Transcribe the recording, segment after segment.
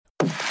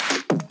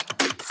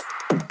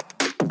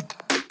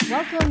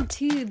welcome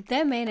to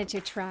The Manager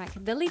Track,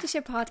 the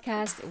leadership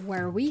podcast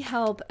where we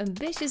help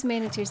ambitious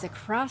managers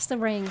across the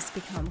ranks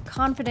become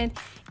confident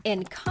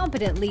and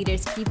competent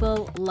leaders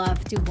people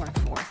love to work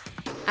for.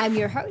 I'm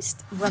your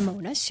host,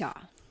 Ramona Shaw.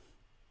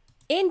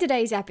 In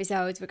today's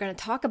episodes, we're going to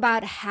talk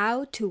about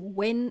how to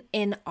win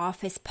in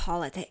office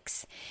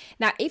politics.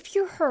 Now, if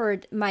you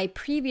heard my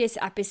previous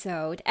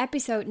episode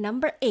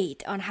number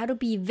 8 on how to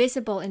be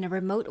visible in a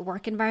remote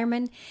work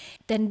environment,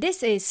 then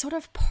this is sort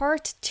of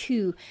part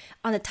 2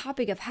 on the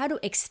topic of how to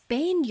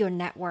expand your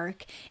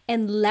network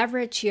and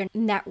leverage your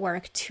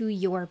network to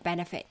your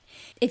benefit.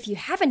 If you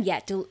haven't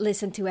yet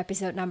listened to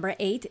episode number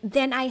 8,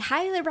 then I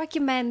highly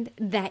recommend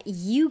that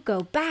you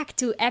go back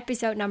to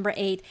episode number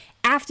 8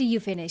 after you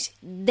finish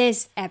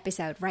this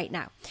episode right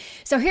now.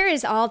 So here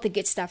is all the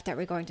good stuff that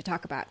we're going to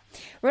talk about.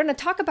 We're going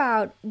to talk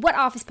about what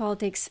office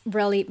politics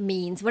really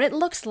means, what it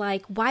looks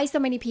like, why so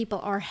many people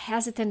are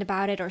hesitant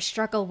about it or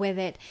struggle with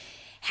it,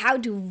 how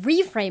to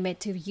reframe it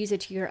to use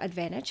it to your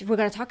advantage. We're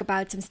going to talk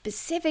about some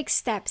specific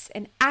steps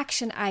and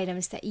action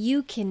items that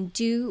you can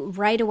do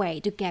right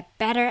away to get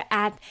better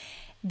at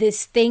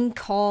this thing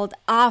called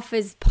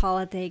office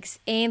politics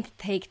and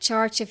take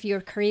charge of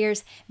your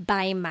careers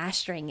by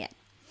mastering it.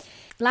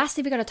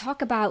 Lastly, we're going to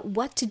talk about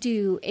what to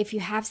do if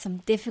you have some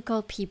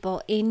difficult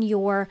people in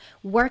your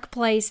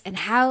workplace and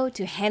how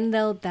to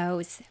handle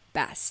those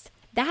best.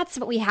 That's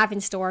what we have in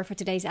store for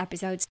today's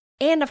episodes.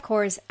 And of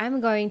course,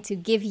 I'm going to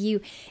give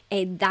you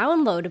a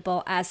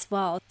downloadable as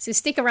well. So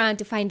stick around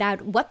to find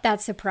out what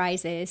that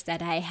surprise is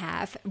that I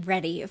have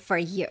ready for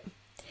you.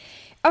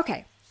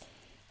 Okay,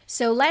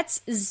 so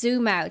let's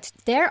zoom out.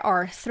 There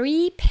are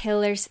 3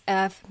 pillars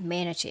of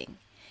managing.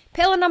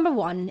 Pillar number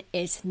 1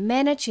 is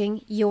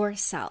managing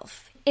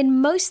yourself.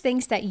 In most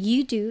things that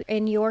you do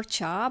in your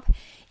job,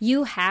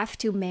 you have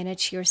to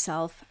manage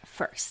yourself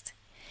first.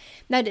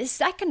 Now, the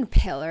second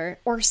pillar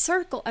or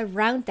circle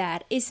around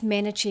that is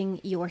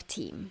managing your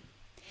team.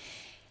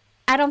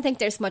 I don't think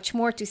there's much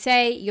more to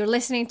say. You're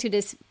listening to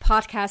this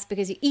podcast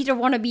because you either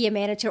want to be a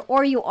manager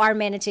or you are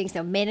managing,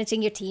 so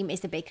managing your team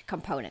is a big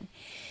component.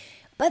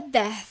 But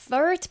the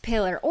third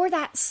pillar, or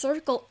that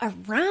circle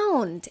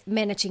around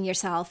managing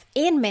yourself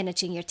and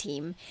managing your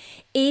team,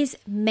 is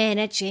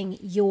managing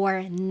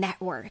your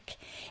network.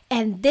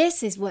 And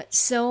this is what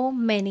so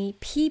many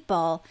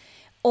people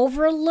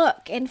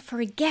overlook and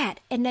forget,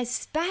 and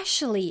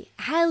especially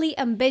highly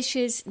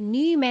ambitious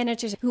new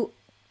managers who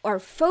are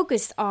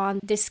focused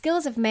on the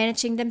skills of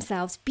managing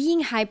themselves,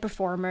 being high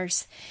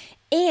performers,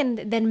 and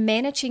then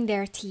managing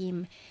their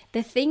team.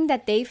 The thing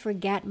that they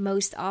forget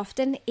most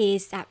often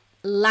is that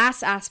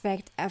last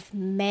aspect of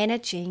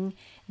managing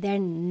their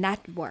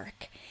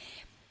network.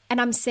 And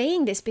I'm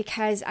saying this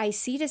because I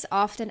see this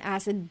often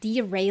as a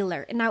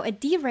derailer. Now, a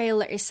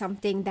derailer is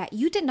something that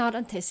you did not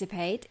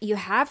anticipate. You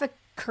have a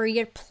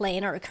career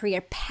plan or a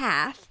career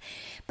path,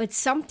 but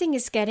something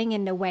is getting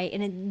in the way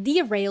and it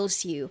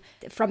derails you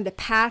from the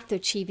path to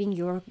achieving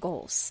your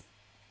goals.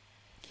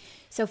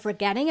 So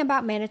forgetting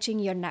about managing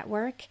your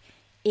network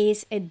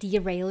is a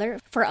derailer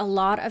for a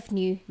lot of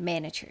new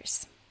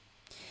managers.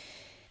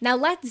 Now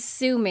let's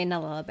zoom in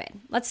a little bit.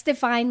 Let's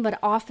define what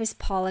office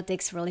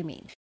politics really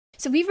means.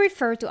 So we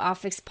refer to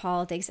office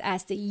politics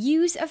as the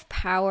use of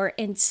power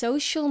and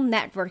social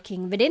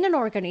networking within an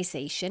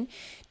organization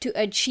to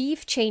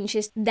achieve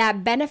changes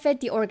that benefit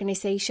the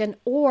organization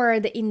or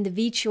the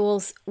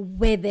individuals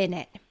within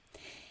it.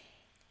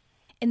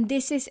 And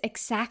this is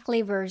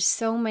exactly where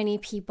so many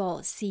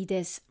people see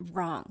this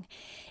wrong.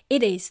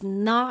 It is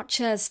not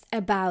just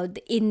about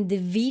the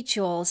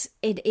individuals,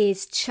 it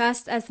is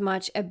just as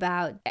much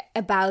about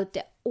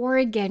the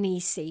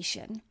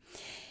organization.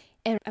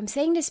 And I'm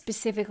saying this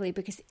specifically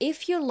because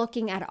if you're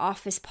looking at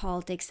office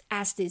politics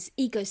as this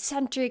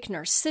egocentric,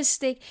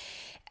 narcissistic,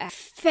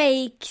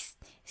 fake,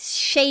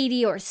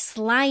 shady, or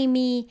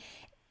slimy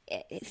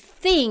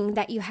thing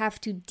that you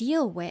have to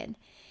deal with,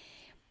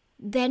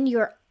 then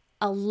you're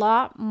a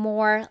lot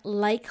more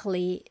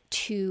likely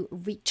to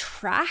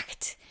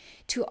retract,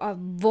 to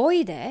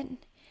avoid it,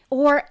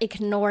 or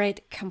ignore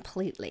it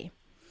completely.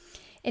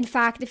 In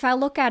fact, if I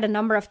look at a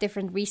number of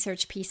different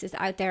research pieces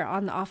out there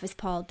on office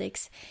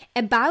politics,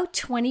 about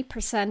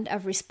 20%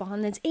 of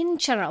respondents in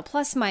general,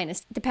 plus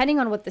minus, depending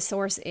on what the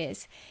source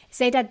is,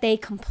 say that they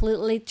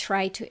completely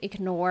try to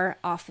ignore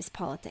office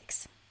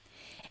politics.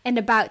 And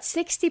about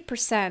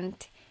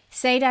 60%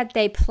 say that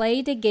they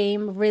play the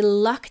game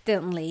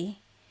reluctantly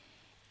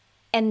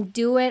and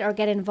do it or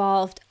get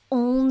involved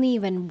only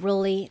when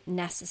really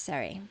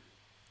necessary.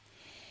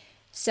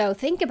 So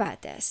think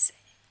about this.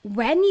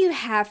 When you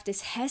have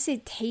this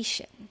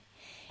hesitation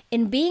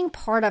in being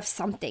part of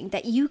something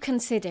that you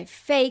consider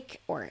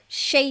fake or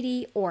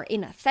shady or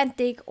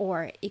inauthentic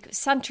or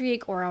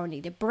egocentric or only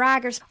the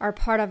braggers are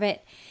part of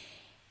it,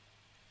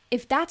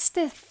 if that's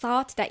the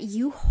thought that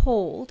you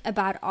hold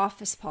about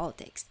office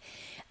politics,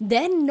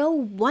 then no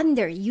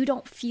wonder you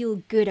don't feel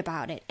good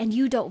about it and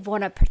you don't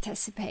want to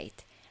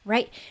participate.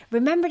 Right?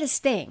 Remember this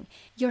thing.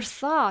 Your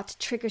thought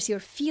triggers your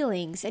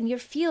feelings and your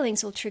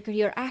feelings will trigger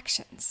your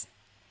actions.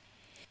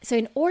 So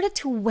in order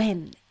to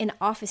win in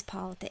office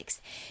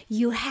politics,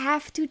 you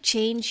have to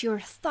change your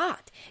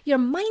thought, your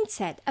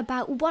mindset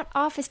about what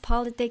office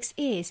politics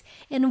is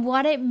and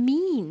what it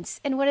means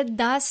and what it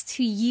does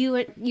to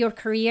you, your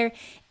career,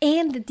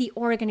 and the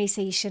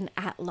organization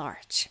at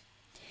large.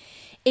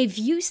 If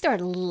you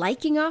start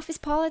liking office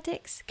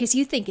politics because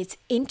you think it's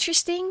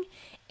interesting,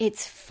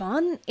 it's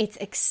fun, it's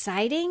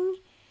exciting,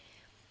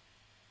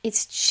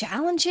 it's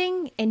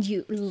challenging, and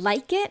you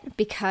like it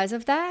because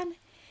of that,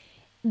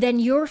 then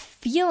your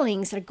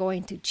feelings are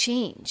going to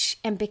change.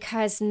 And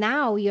because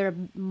now you're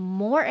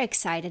more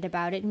excited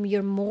about it, and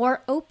you're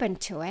more open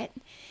to it,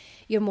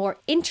 you're more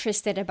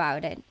interested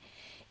about it,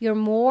 you're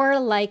more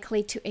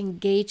likely to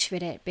engage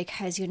with it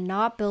because you're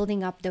not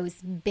building up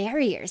those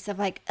barriers of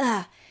like,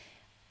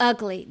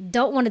 ugly,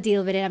 don't want to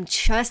deal with it, I'm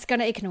just going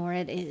to ignore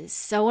it, it is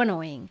so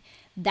annoying.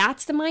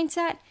 That's the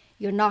mindset.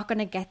 You're not going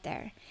to get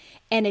there.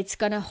 And it's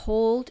going to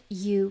hold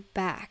you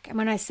back. And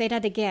when I say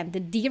that again, the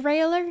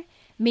derailer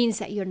means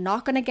that you're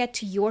not going to get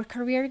to your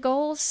career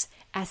goals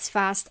as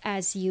fast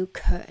as you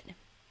could.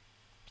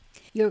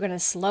 You're going to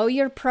slow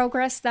your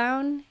progress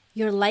down.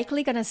 You're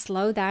likely going to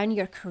slow down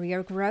your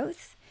career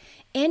growth.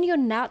 And you're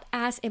not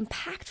as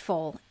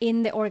impactful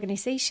in the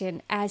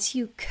organization as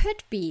you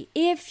could be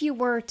if you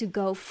were to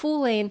go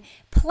full in,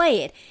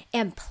 play it,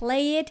 and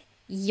play it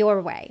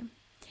your way.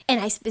 And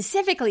I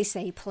specifically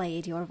say play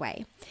it your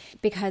way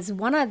because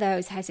one of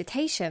those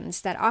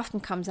hesitations that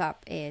often comes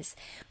up is,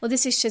 well,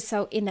 this is just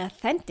so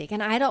inauthentic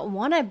and I don't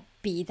want to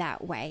be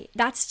that way.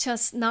 That's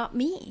just not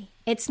me.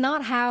 It's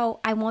not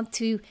how I want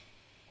to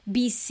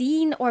be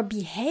seen or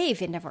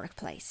behave in the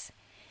workplace.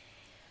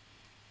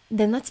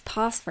 Then let's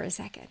pause for a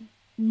second.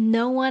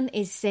 No one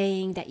is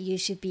saying that you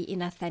should be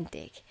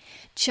inauthentic.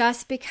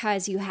 Just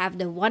because you have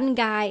the one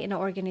guy in an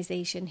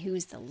organization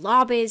who's the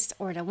lobbyist,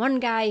 or the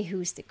one guy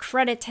who's the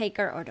credit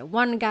taker, or the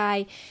one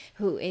guy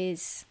who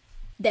is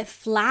the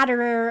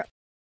flatterer,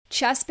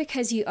 just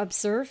because you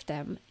observe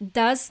them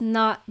does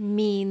not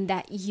mean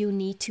that you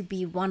need to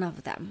be one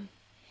of them.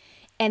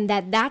 And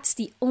that's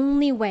the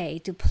only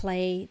way to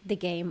play the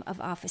game of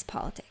office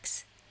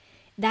politics.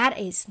 That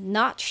is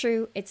not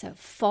true. It's a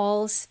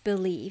false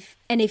belief.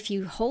 And if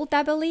you hold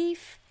that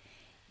belief,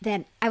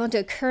 then I want to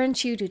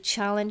encourage you to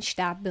challenge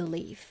that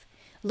belief.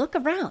 Look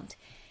around.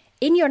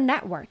 In your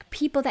network,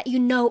 people that you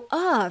know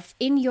of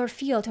in your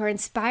field who are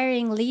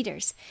inspiring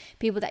leaders,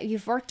 people that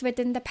you've worked with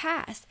in the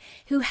past,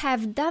 who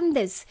have done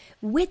this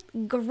with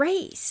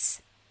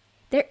grace.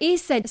 There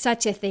is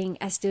such a thing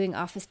as doing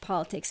office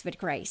politics with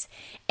grace.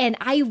 And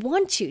I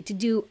want you to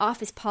do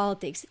office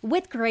politics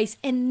with grace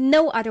and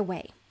no other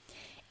way.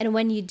 And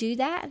when you do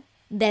that,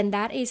 then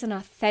that is an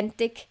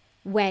authentic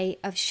way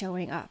of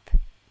showing up.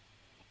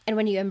 And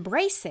when you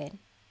embrace it,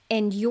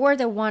 and you're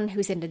the one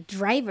who's in the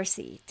driver's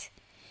seat,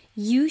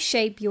 you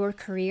shape your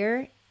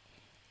career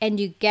and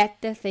you get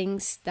the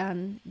things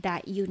done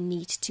that you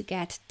need to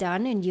get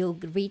done, and you'll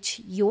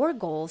reach your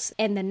goals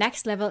and the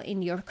next level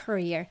in your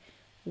career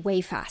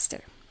way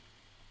faster.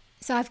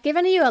 So I've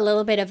given you a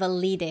little bit of a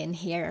lead in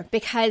here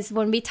because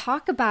when we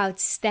talk about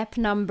step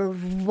number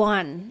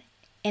 1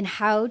 in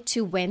how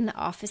to win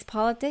office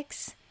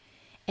politics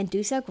and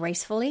do so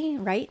gracefully,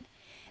 right?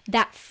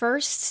 That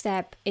first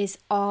step is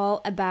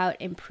all about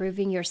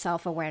improving your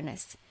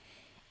self-awareness.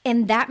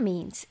 And that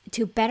means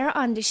to better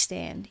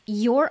understand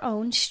your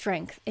own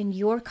strength and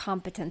your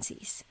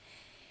competencies.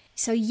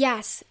 So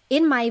yes,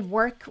 in my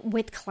work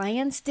with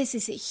clients, this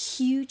is a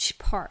huge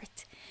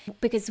part.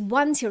 Because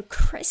once you're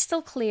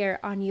crystal clear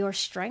on your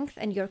strength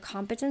and your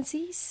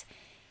competencies,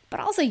 but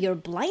also your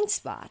blind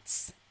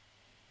spots,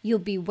 you'll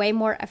be way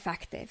more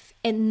effective.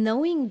 And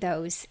knowing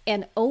those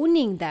and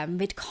owning them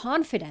with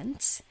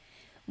confidence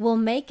will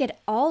make it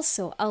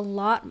also a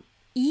lot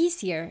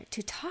easier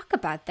to talk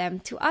about them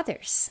to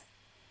others.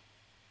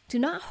 Do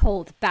not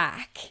hold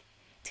back.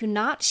 Do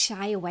not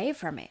shy away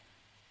from it.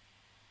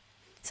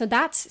 So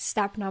that's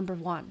step number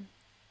 1.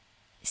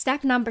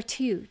 Step number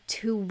 2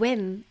 to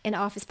win in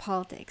office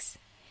politics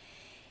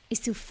is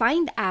to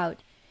find out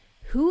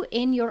who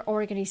in your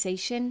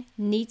organization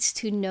needs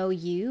to know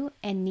you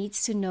and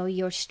needs to know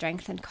your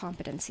strengths and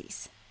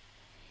competencies.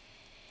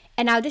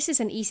 And now this is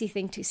an easy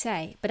thing to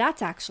say, but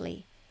that's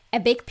actually a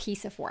big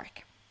piece of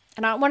work.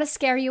 And I don't want to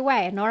scare you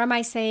away, nor am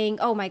I saying,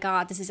 oh my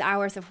God, this is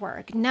hours of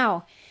work.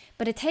 No,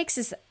 but it takes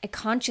us a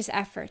conscious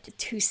effort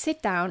to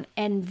sit down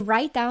and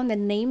write down the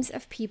names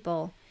of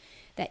people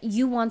that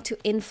you want to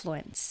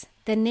influence,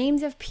 the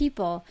names of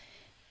people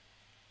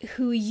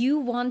who you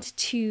want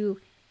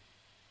to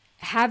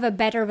have a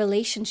better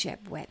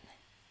relationship with,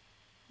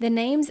 the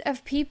names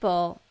of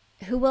people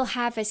who will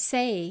have a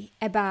say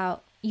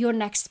about your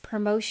next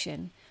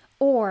promotion,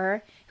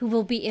 or who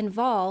will be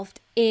involved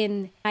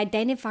in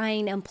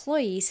identifying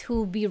employees who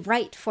will be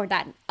right for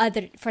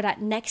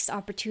that next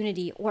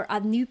opportunity or a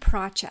new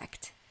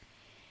project.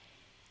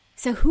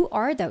 So who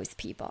are those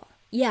people?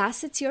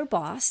 Yes, it's your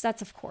boss.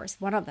 That's of course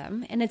one of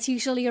them. And it's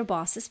usually your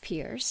boss's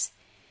peers.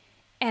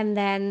 And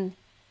then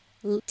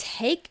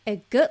take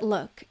a good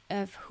look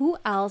of who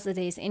else it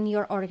is in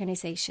your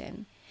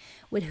organization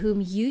with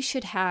whom you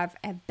should have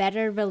a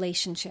better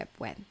relationship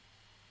with.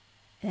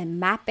 And then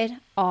map it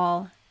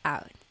all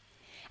out.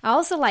 I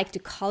also like to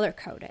color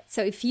code it.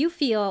 So if you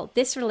feel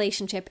this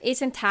relationship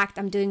is intact,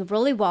 I'm doing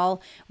really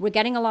well, we're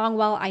getting along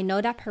well, I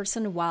know that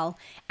person well,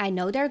 I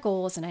know their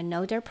goals and I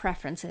know their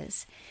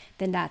preferences,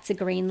 then that's a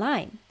green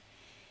line.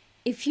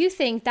 If you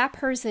think that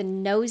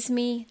person knows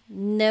me,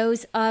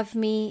 knows of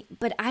me,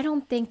 but I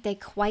don't think they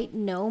quite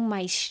know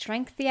my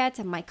strength yet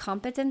and my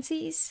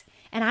competencies,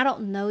 and I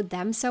don't know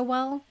them so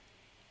well,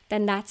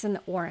 then that's an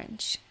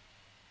orange.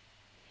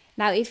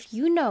 Now, if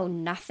you know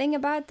nothing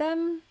about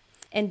them,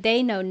 and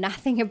they know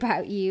nothing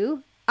about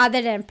you,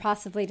 other than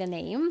possibly the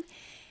name,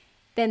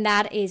 then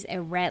that is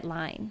a red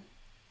line.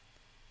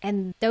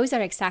 And those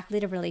are exactly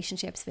the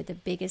relationships with the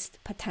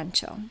biggest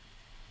potential.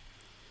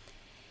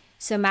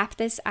 So map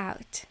this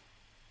out.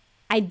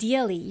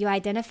 Ideally, you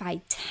identify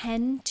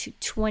 10 to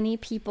 20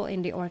 people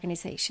in the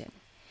organization.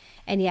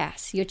 And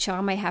yes, your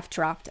jaw may have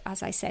dropped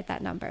as I said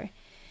that number.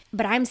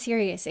 But I'm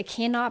serious, it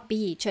cannot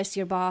be just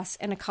your boss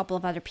and a couple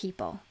of other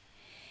people.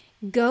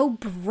 Go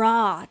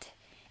broad.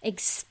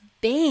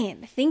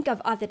 Expand. Think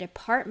of other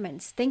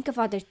departments. Think of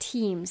other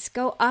teams.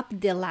 Go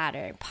up the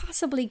ladder.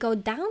 Possibly go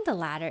down the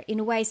ladder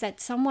in ways that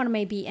someone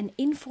may be an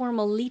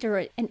informal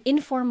leader, an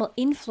informal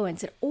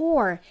influencer,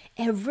 or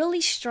a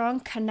really strong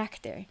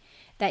connector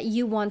that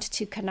you want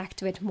to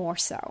connect with more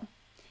so.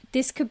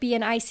 This could be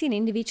an IC, an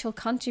individual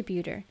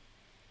contributor,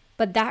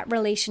 but that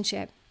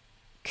relationship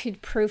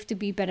could prove to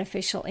be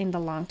beneficial in the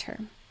long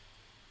term.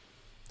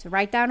 So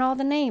write down all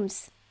the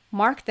names.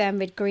 Mark them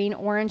with green,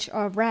 orange,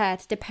 or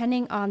red,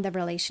 depending on the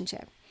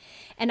relationship.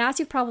 And as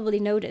you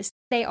probably noticed,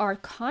 they are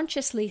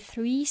consciously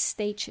 3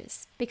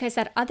 stages because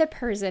that other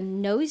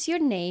person knows your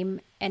name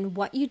and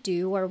what you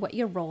do or what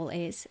your role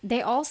is.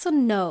 They also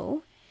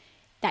know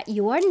that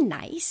you are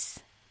nice,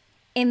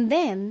 and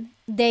then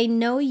they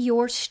know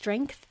your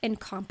strength and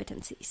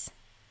competencies.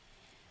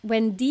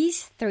 When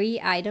these 3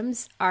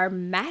 items are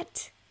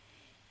met,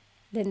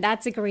 then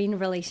that's a green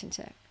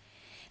relationship.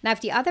 Now,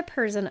 if the other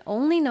person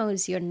only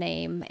knows your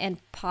name and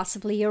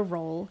possibly your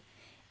role,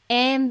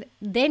 and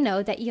they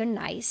know that you're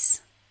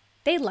nice,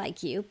 they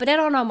like you, but they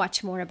don't know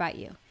much more about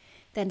you,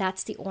 then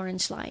that's the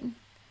orange line.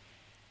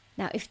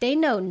 Now, if they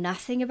know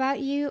nothing about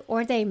you,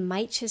 or they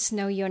might just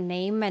know your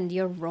name and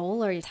your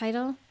role or your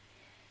title,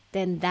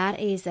 then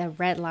that is a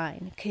red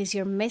line because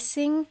you're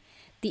missing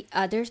the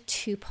other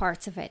 2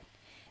 parts of it.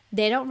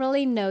 They don't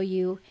really know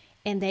you,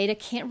 and they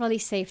can't really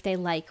say if they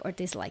like or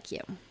dislike you.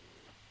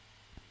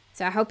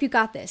 So I hope you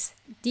got this.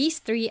 These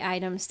 3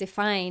 items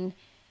define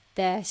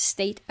the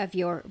state of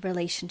your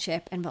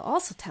relationship and will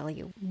also tell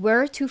you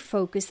where to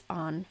focus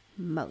on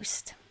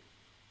most.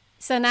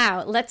 So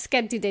now let's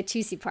get to the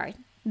juicy part.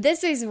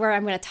 This is where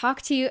I'm going to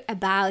talk to you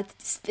about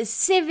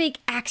specific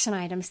action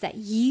items that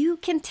you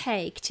can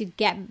take to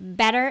get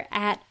better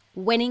at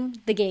winning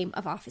the game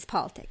of office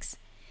politics.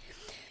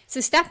 So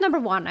step number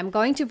 1, I'm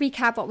going to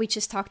recap what we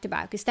just talked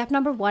about, because step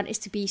number 1 is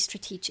to be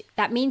strategic.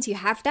 That means you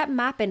have that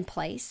map in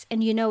place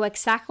and you know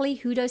exactly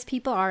who those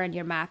people are on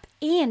your map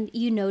and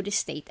you know the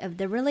state of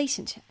the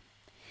relationship.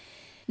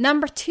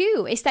 Number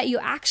 2 is that you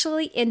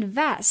actually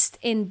invest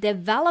in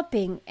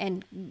developing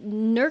and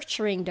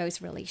nurturing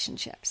those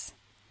relationships.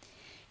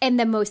 And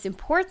the most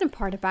important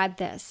part about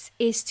this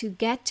is to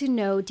get to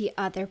know the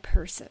other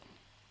person.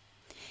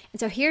 And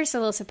so here's a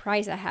little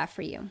surprise I have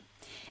for you.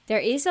 There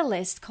is a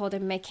list called a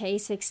McKay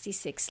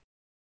 66.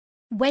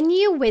 When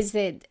you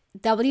visit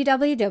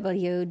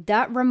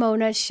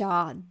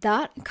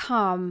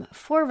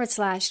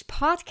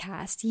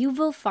www.ramonashaw.com/podcast, you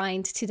will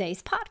find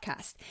today's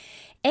podcast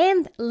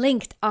and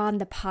linked on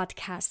the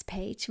podcast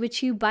page,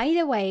 which you, by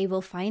the way,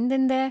 will find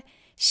in the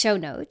show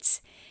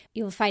notes.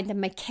 You'll find the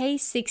McKay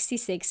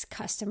 66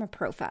 customer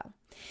profile.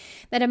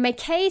 Now, the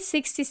McKay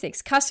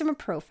 66 customer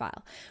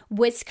profile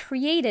was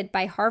created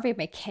by Harvey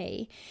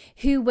McKay,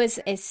 who was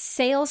a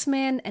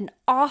salesman, an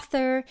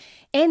author,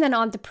 and an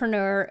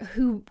entrepreneur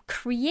who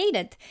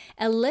created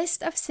a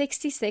list of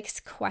 66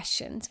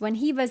 questions when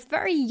he was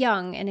very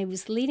young and he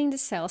was leading the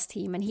sales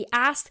team, and he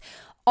asked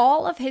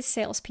all of his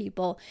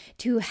salespeople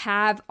to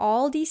have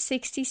all these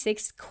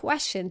 66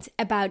 questions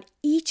about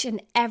each and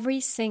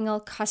every single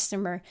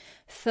customer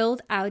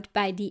filled out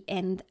by the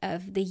end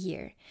of the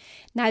year.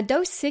 Now,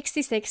 those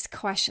 66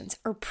 questions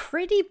are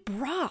pretty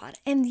broad.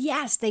 And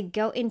yes, they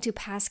go into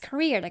past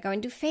career, they go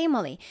into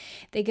family,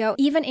 they go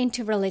even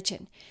into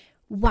religion.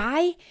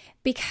 Why?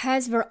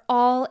 Because we're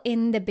all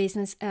in the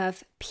business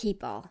of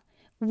people.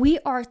 We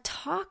are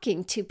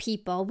talking to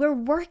people, we're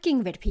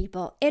working with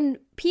people, and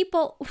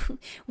people,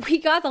 we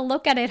got to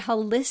look at it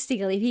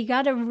holistically. We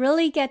got to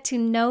really get to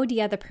know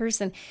the other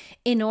person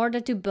in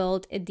order to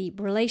build a deep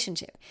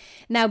relationship.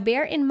 Now,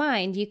 bear in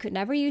mind, you could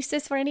never use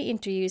this for any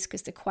interviews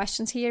because the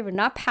questions here would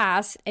not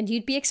pass and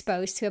you'd be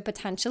exposed to a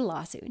potential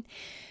lawsuit.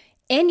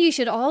 And you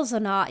should also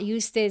not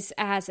use this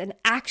as an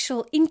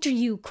actual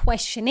interview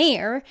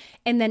questionnaire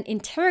and then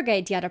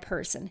interrogate the other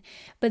person.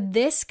 But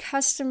this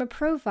customer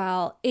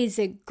profile is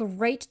a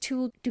great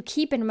tool to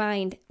keep in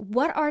mind.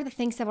 What are the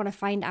things I want to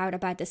find out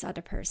about this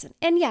other person?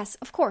 And yes,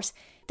 of course,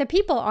 the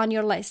people on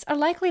your list are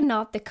likely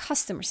not the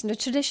customers in the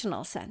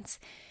traditional sense,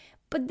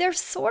 but they're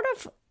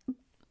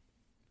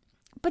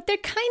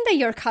kind of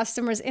your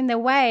customers in the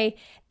way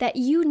that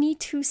you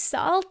need to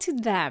sell to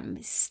them.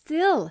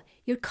 Still,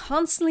 you're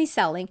constantly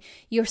selling.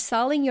 You're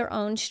selling your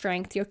own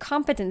strength, your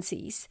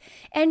competencies,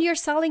 and you're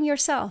selling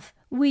yourself.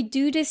 We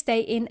do this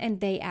day in and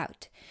day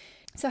out.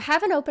 So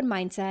have an open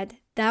mindset,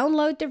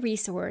 download the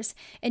resource,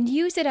 and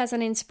use it as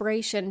an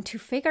inspiration to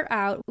figure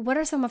out what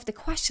are some of the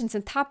questions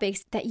and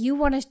topics that you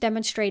want to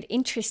demonstrate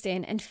interest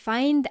in and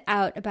find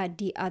out about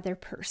the other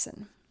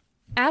person.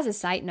 As a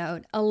side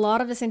note, a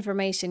lot of this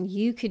information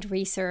you could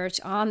research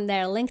on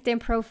their LinkedIn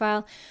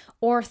profile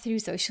or through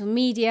social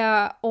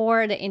media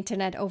or the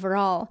internet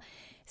overall.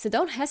 So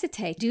don't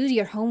hesitate, do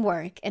your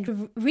homework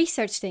and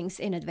research things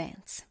in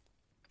advance.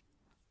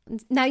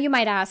 Now you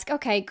might ask,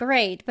 okay,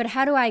 great, but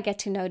how do I get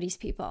to know these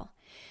people?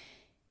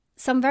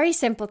 Some very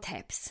simple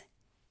tips.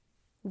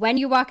 When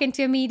you walk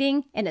into a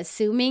meeting and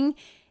assuming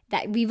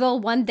that we will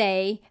one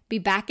day be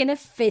back in a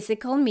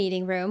physical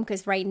meeting room,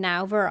 because right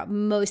now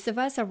most of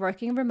us are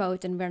working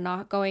remote and we're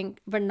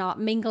not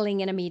mingling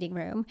in a meeting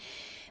room.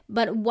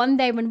 But one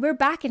day when we're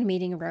back in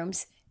meeting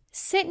rooms,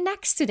 sit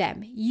next to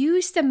them.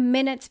 Use the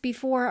minutes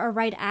before or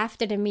right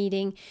after the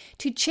meeting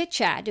to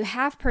chit-chat, to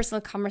have personal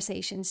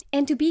conversations,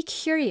 and to be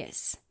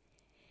curious.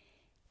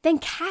 Then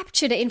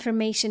capture the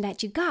information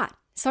that you got,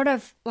 sort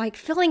of like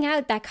filling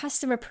out that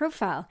customer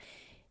profile.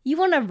 You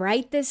want to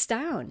write this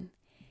down.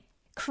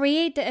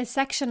 Create a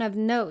section of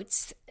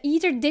notes,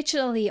 either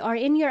digitally or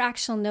in your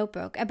actual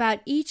notebook, about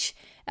each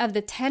of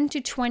the 10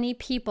 to 20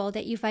 people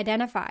that you've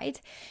identified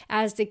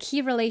as the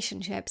key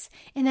relationships,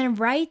 and then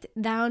write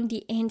down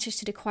the answers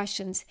to the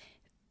questions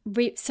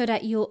so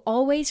that you'll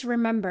always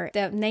remember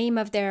the name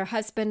of their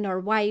husband or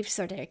wives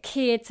or their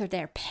kids or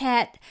their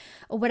pet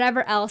or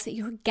whatever else that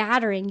you're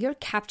gathering. You're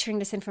capturing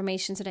this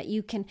information so that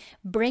you can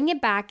bring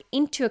it back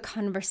into a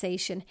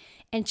conversation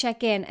and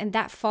check in. And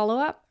that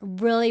follow-up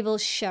really will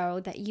show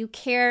that you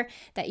care,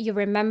 that you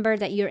remember,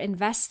 that you're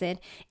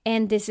invested.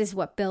 And this is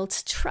what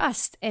builds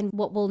trust and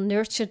what will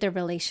nurture the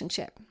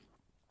relationship.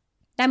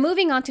 Now,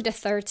 moving on to the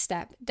third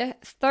step. The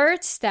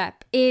third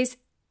step is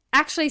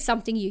actually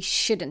something you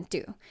shouldn't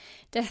do.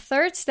 The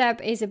third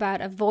step is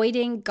about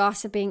avoiding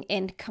gossiping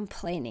and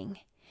complaining.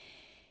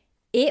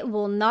 It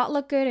will not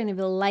look good and it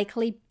will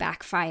likely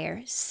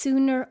backfire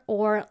sooner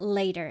or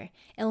later.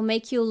 It will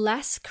make you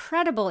less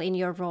credible in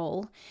your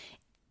role.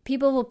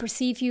 People will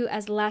perceive you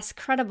as less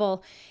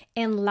credible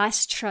and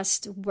less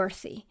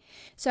trustworthy.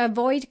 So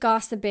avoid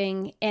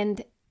gossiping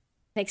and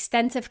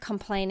extensive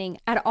complaining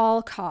at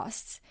all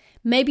costs.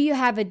 Maybe you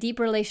have a deep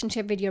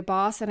relationship with your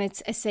boss and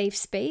it's a safe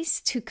space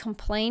to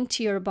complain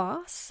to your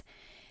boss,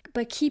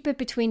 but keep it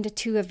between the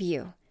two of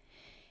you.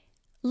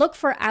 Look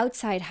for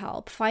outside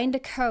help. Find a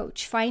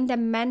coach, find a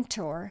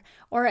mentor,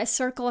 or a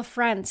circle of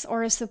friends,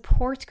 or a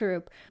support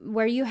group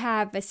where you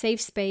have a safe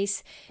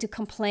space to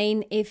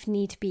complain if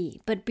need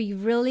be. But be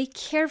really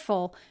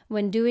careful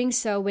when doing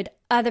so with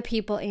other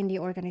people in the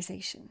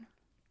organization.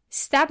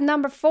 Step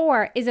number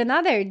 4 is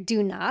another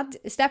do not.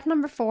 Step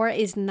number 4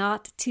 is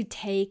not to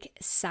take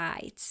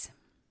sides.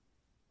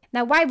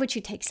 Now, why would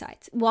you take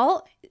sides?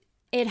 Well,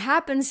 it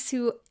happens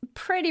to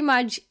pretty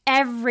much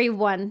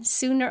everyone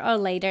sooner or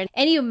later.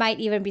 And you might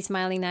even be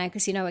smiling now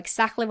because you know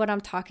exactly what I'm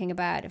talking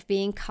about, of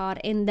being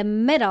caught in the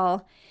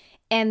middle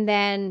and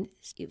then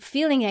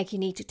feeling like you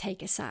need to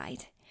take a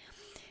side.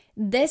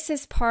 This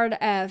is part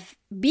of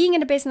being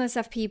in the business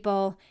of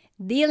people,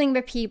 dealing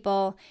with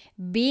people,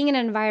 being in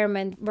an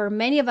environment where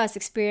many of us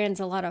experience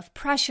a lot of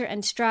pressure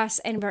and stress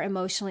and we're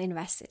emotionally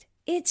invested.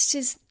 It's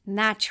just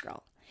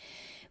natural.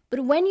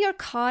 But when you're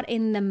caught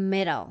in the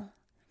middle,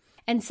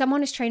 and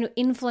someone is trying to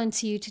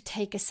influence you to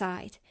take a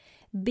side,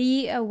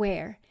 be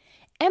aware.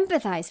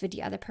 Empathize with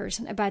the other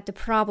person about the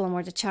problem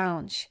or the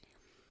challenge.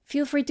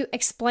 Feel free to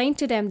explain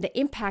to them the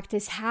impact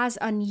this has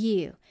on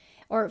you,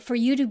 or for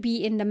you to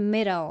be in the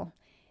middle,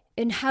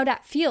 and how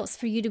that feels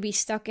for you to be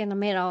stuck in the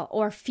middle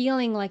or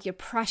feeling like you're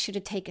pressured to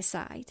take a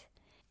side.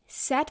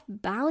 Set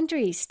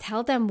boundaries.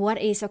 Tell them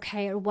what is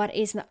okay or what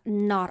is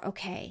not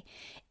okay.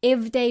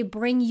 If they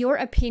bring your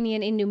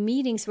opinion into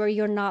meetings where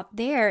you're not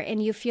there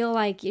and you feel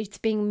like it's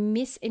being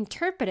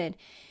misinterpreted,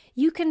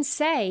 you can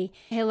say,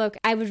 hey, look,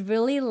 I would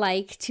really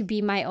like to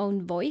be my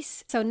own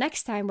voice. So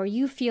next time where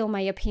you feel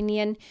my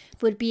opinion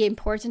would be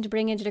important to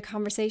bring into the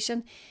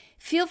conversation,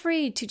 feel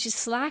free to just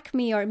Slack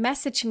me or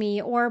message me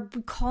or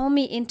call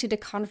me into the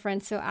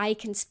conference so I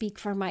can speak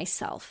for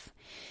myself.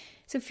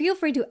 So feel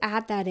free to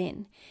add that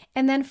in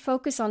and then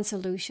focus on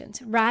solutions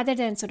rather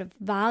than sort of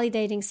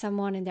validating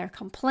someone in their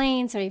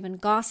complaints or even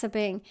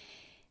gossiping.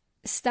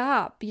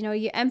 Stop, you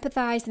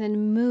empathize and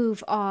then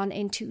move on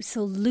into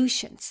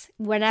solutions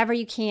whenever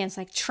you can. It's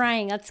like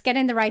let's get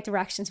in the right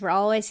directions. We're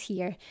always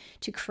here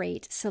to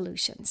create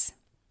solutions.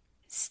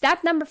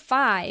 Step number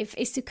 5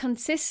 is to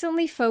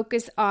consistently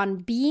focus on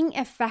being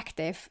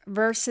effective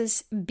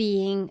versus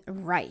being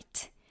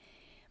right.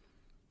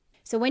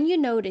 So when you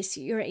notice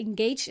you're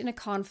engaged in a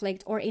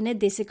conflict or in a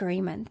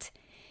disagreement,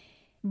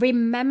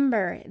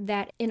 remember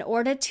that in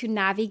order to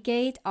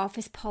navigate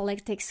office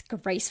politics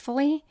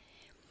gracefully,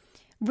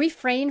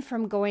 refrain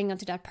from going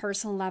onto that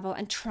personal level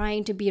and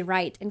trying to be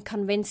right and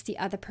convince the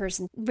other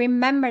person.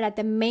 Remember that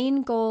the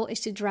main goal is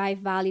to drive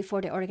value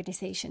for the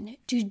organization,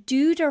 to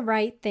do the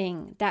right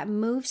thing that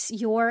moves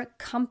your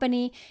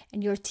company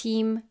and your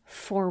team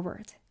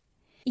forward.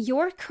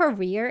 Your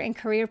career and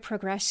career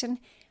progression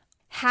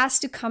has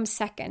to come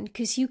second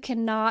because you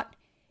cannot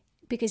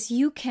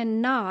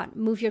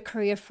move your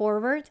career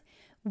forward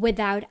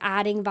without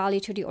adding value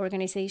to the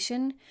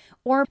organization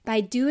or by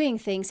doing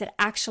things that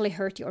actually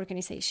hurt the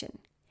organization.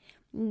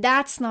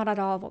 That's not at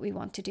all what we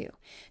want to do.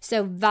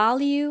 So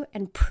value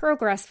and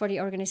progress for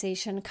the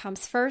organization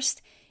comes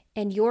first,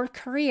 and your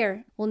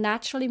career will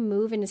naturally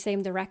move in the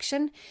same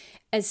direction,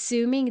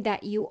 assuming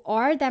that you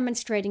are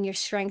demonstrating your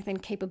strength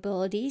and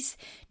capabilities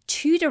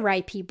to the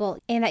right people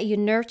and that you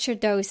nurture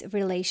those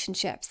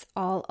relationships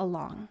all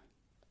along.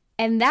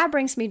 And that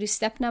brings me to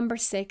step number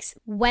 6.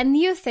 When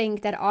you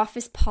think that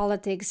office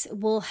politics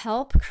will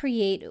help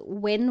create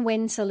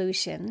win-win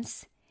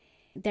solutions,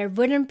 there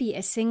wouldn't be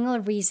a single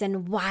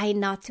reason why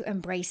not to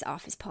embrace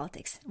office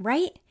politics,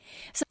 right?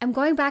 So I'm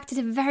going back to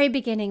the very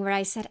beginning where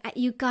I said,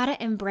 you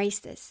gotta embrace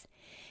this.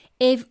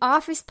 If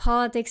office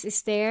politics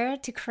is there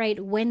to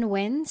create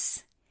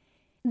win-wins,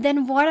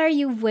 then what are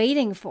you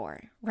waiting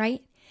for,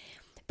 right?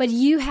 But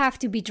you have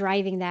to be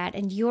driving that,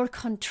 and you're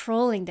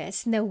controlling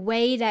this in the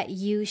way that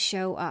you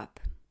show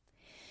up.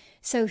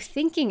 So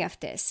thinking of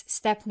this,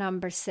 step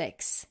number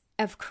 6,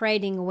 of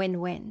creating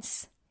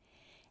win-wins,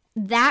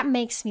 that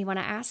makes me want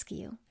to ask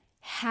you,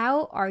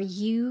 how are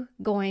you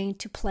going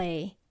to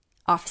play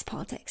office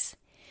politics?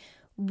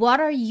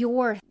 What are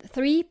your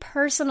 3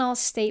 personal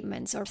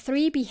statements or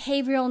 3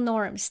 behavioral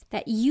norms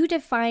that you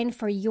define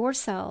for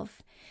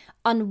yourself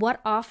on what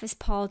office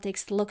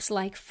politics looks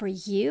like for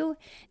you,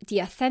 the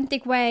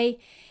authentic way,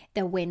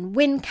 the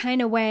win-win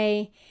kind of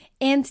way,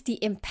 and the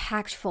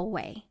impactful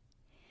way?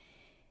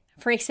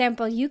 For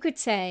example, you could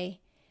say,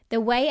 the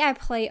way I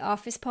play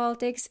office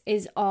politics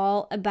is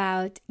all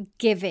about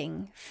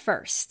giving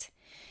first.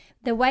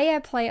 The way I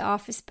play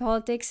office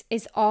politics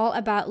is all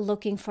about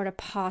looking for the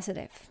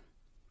positive.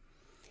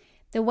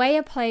 The way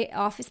I play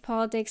office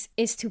politics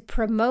is to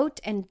promote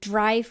and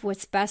drive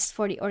what's best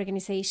for the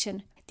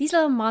organization. These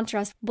little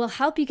mantras will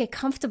help you get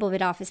comfortable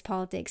with office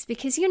politics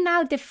because you're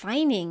now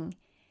defining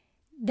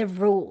the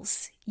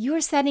rules.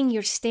 You're setting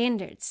your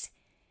standards,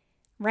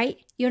 right?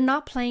 You're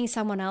not playing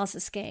someone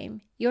else's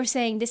game. You're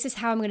saying, this is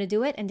how I'm going to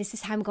do it, and this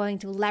is how I'm going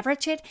to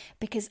leverage it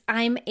because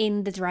I'm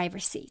in the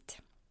driver's seat.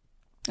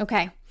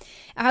 Okay,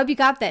 I hope you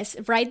got this.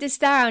 Write this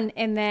down,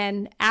 and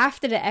then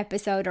after the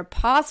episode, or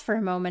pause for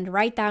a moment,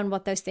 write down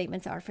what those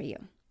statements are for you.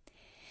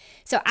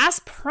 So as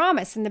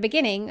promised in the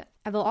beginning,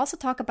 I will also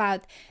talk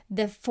about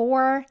the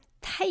 4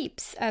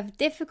 types of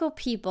difficult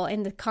people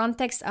in the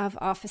context of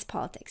office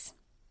politics.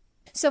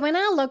 So when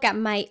I look at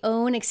my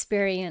own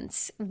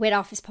experience with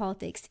office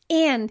politics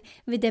and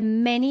with the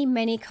many,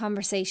 many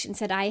conversations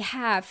that I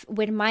have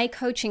with my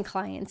coaching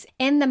clients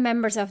and the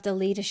members of the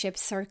leadership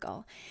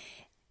circle,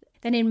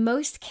 then in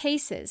most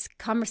cases,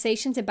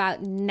 conversations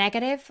about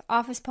negative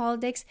office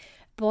politics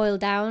boil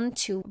down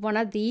to one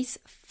of these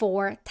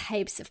 4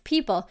 types of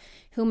people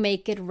who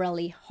make it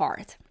really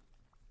hard.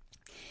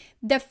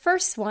 The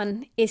first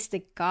one is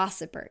the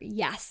gossiper.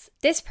 Yes,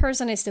 this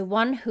person is the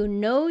one who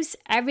knows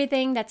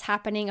everything that's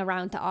happening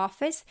around the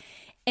office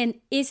and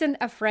isn't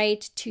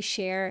afraid to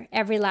share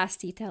every last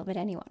detail with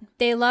anyone.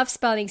 They love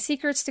spelling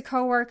secrets to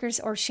coworkers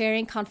or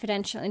sharing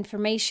confidential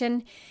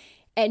information,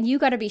 and you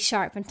got to be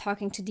sharp when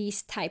talking to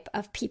these type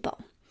of people.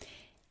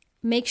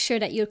 Make sure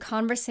that your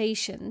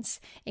conversations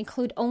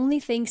include only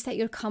things that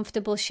you're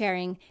comfortable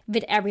sharing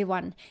with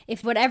everyone.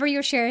 If whatever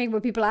you're sharing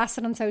would be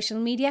blasted on social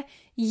media,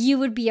 you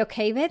would be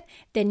okay with,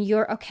 then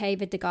you're okay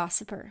with the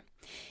gossiper.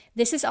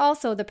 This is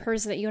also the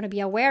person that you want to be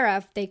aware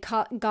of. They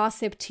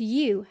gossip to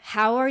you.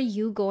 How are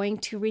you going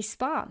to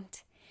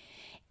respond?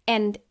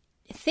 And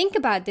think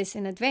about this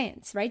in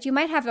advance, right? You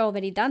might have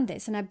already done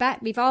this. And I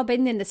bet we've all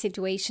been in the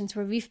situations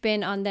where we've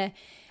been on the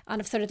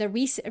sort of the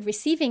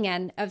receiving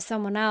end of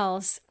someone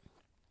else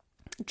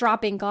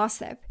dropping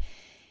gossip.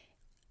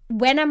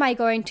 When am I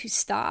going to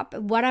stop?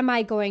 What am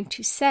I going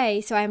to say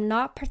so I'm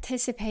not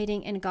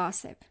participating in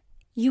gossip?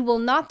 You will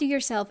not do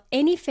yourself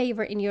any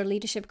favor in your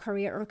leadership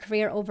career or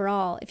career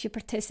overall if you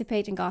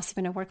participate in gossip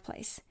in a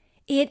workplace.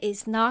 It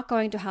is not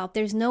going to help.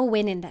 There's no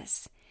win in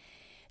this.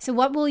 So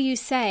what will you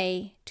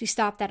say to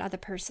stop that other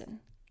person?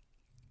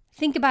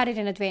 Think about it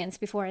in advance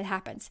before it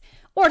happens.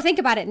 Or think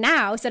about it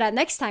now so that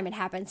next time it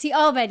happens, you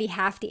already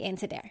have the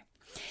answer there.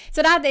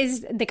 So that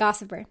is the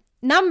gossiper.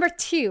 Number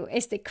 2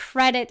 is the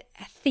credit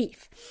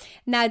thief.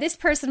 Now, this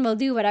person will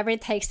do whatever it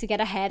takes to get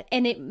ahead,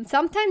 and it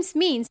sometimes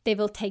means they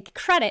will take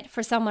credit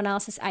for someone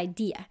else's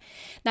idea.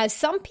 Now,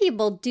 some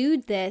people do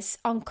this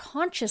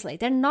unconsciously.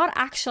 They're not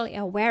actually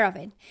aware of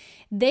it.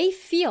 They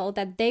feel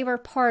that they were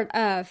part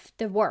of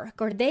the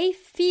work, or they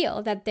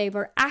feel that they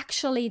were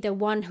actually the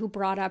one who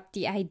brought up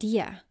the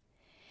idea.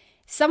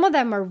 Some of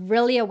them are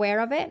really aware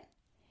of it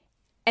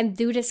and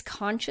do this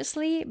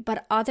consciously,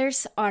 but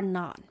others are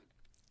not.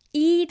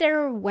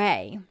 Either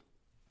way,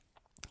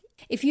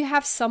 if you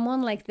have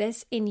someone like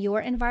this in your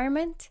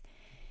environment,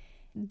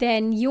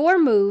 then your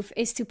move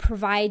is to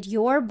provide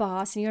your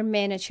boss and your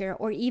manager,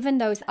 or even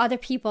those other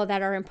people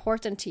that are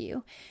important to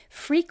you,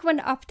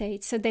 frequent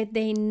updates so that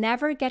they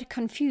never get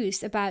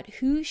confused about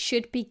who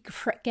should be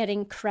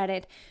getting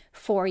credit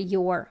for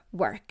your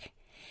work.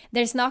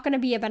 There's not going to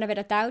be a benefit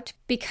of doubt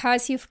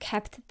because you've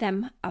kept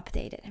them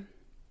updated.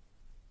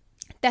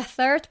 The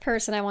third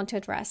person I want to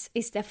address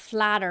is the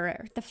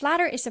flatterer. The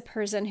flatterer is a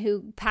person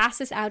who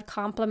passes out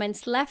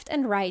compliments left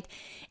and right,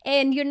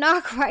 and you're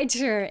not quite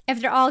sure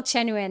if they're all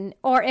genuine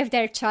or if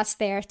they're just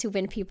there to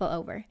win people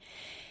over.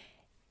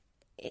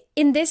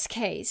 In this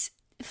case,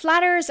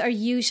 flatterers are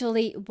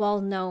usually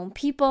well known.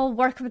 People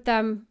work with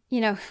them,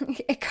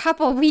 a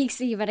couple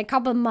weeks, even a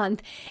couple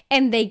months,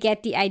 and they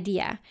get the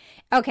idea.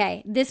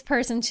 Okay, this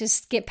person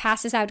just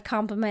passes out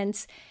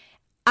compliments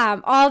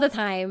all the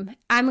time.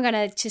 I'm going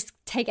to just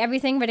take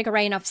everything with a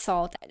grain of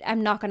salt.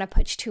 I'm not going to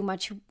put too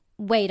much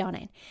weight on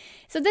it.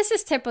 So this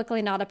is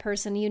typically not a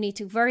person you need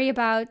to worry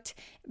about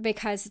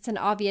because it's an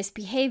obvious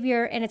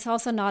behavior, and it's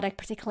also not a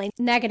particularly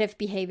negative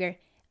behavior,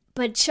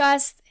 but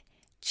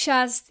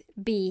just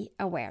be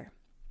aware.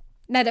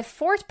 Now, the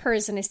fourth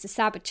person is the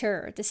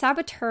saboteur. The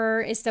saboteur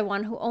is the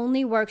one who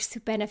only works to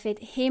benefit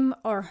him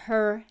or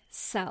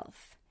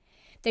herself.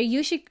 They're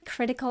usually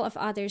critical of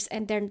others,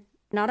 and they're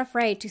not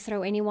afraid to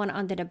throw anyone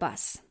under the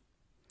bus.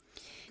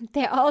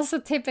 They also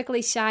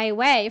typically shy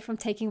away from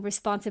taking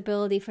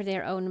responsibility for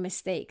their own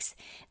mistakes.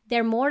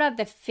 They're more of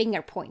the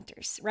finger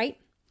pointers, right?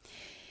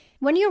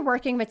 When you're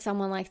working with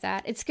someone like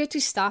that, it's good to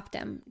stop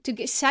them,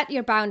 to set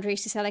your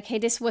boundaries, to say like, hey,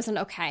 this wasn't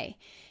okay.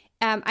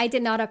 I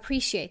did not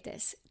appreciate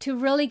this. To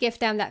really give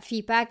them that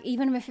feedback,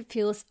 even if it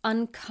feels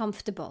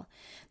uncomfortable.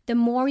 The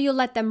more you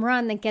let them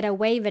run and get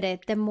away with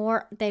it, the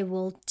more they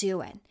will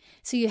do it.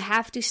 So you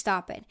have to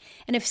stop it.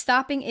 And if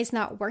stopping is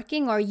not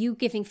working, or you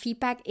giving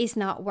feedback is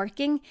not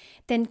working,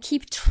 then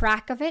keep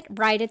track of it,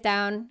 write it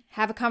down,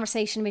 have a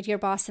conversation with your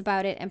boss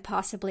about it, and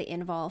possibly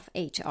involve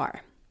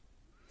HR.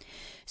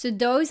 So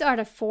those are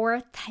the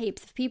 4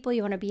 types of people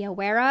you want to be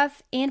aware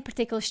of, and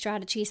particular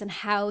strategies on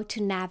how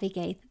to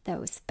navigate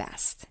those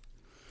best.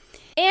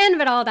 And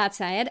with all that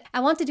said, I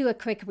want to do a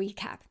quick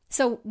recap.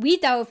 So we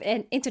dove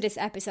into this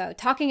episode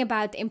talking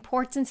about the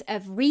importance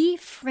of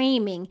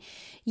reframing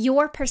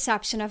your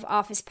perception of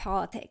office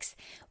politics.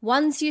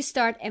 Once you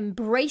start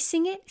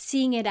embracing it,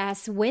 seeing it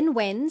as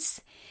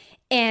win-wins,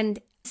 and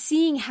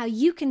seeing how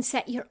you can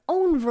set your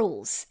own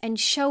rules and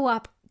show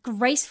up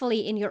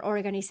gracefully in your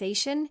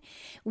organization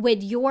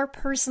with your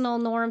personal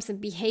norms and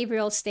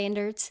behavioral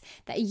standards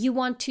that you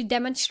want to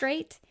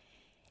demonstrate,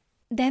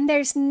 then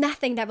there's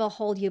nothing that will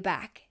hold you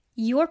back.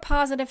 Your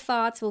positive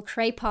thoughts will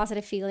create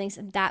positive feelings,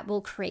 and that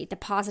will create the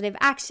positive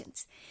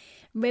actions.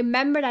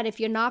 Remember that if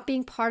you're not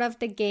being part of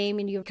the game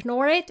and you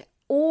ignore it,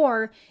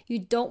 or you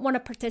don't want to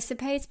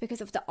participate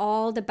because of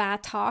all the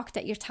bad talk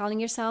that you're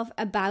telling yourself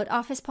about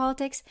office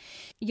politics,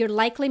 you're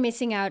likely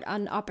missing out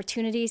on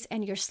opportunities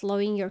and you're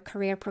slowing your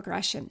career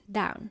progression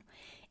down.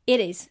 It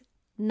is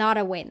not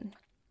a win.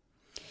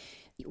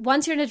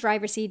 Once you're in the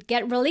driver's seat,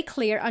 get really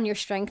clear on your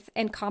strengths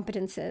and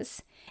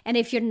competences. And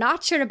if you're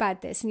not sure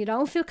about this and you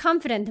don't feel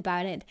confident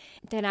about it,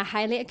 then I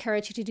highly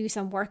encourage you to do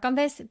some work on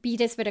this, be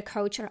this with a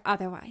coach or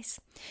otherwise.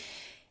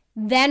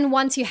 Then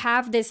once you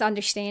have this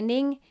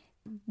understanding,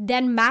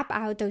 then map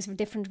out those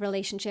different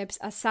relationships,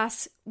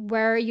 assess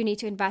where you need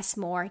to invest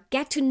more,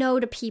 get to know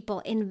the people,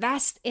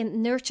 invest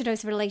in, nurture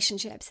those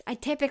relationships. I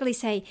typically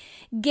say,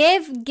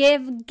 give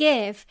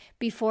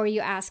before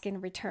you ask in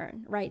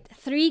return, right?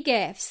 3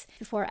 gifts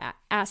before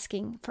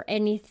asking for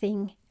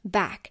anything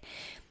back.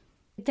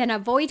 Then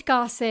avoid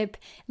gossip,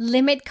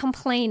 limit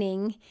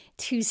complaining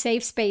to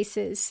safe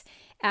spaces,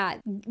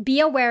 be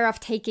aware of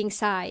taking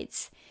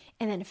sides,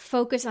 and then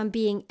focus on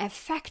being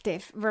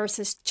effective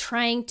versus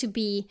trying to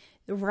be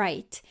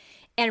right.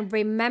 And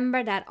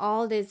remember that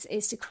all this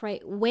is to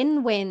create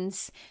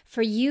win-wins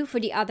for you, for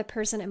the other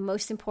person, and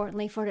most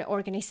importantly, for the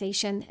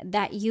organization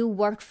that you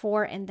work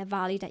for and the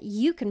value that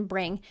you can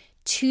bring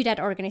to that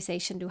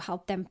organization to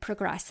help them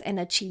progress and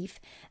achieve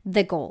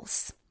the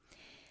goals.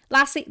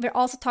 Lastly, we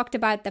also talked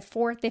about the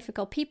 4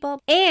 difficult people.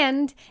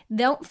 And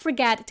don't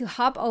forget to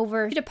hop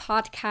over to the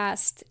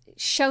podcast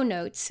show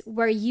notes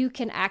where you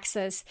can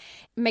access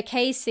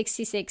McKay's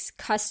 66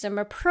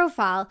 customer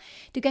profile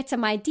to get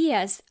some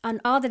ideas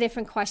on all the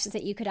different questions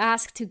that you could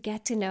ask to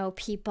get to know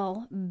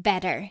people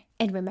better.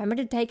 And remember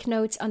to take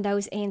notes on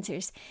those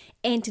answers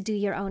and to do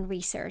your own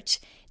research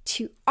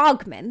to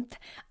augment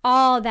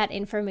all that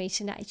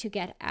information that you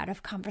get out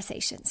of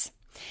conversations.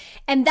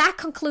 And that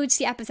concludes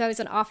the episodes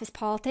on office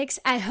politics.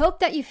 I hope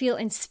that you feel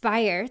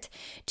inspired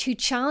to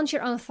challenge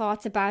your own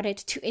thoughts about it,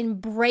 to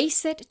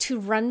embrace it, to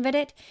run with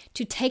it,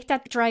 to take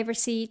that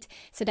driver's seat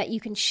so that you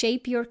can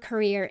shape your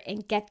career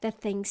and get the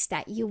things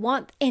that you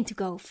want and to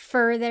go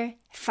further,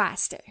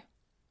 faster.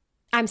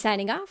 I'm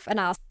signing off and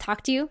I'll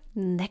talk to you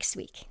next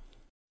week.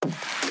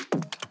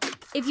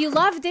 If you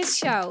love this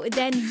show,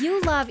 then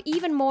you love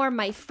even more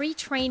my free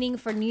training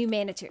for new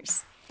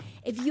managers.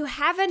 If you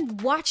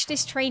haven't watched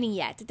this training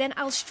yet, then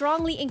I'll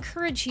strongly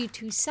encourage you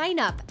to sign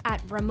up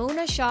at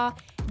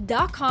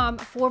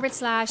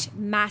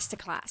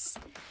ramonashaw.com/masterclass.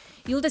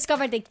 You'll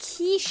discover the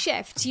key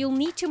shifts you'll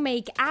need to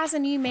make as a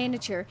new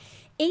manager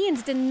and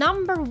the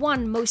number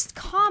one most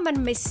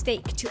common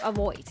mistake to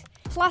avoid.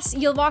 Plus,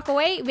 you'll walk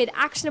away with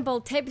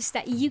actionable tips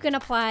that you can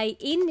apply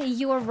in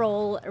your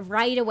role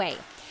right away.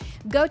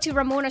 Go to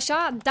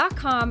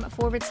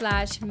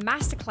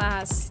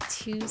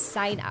ramonashaw.com/masterclass to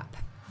sign up.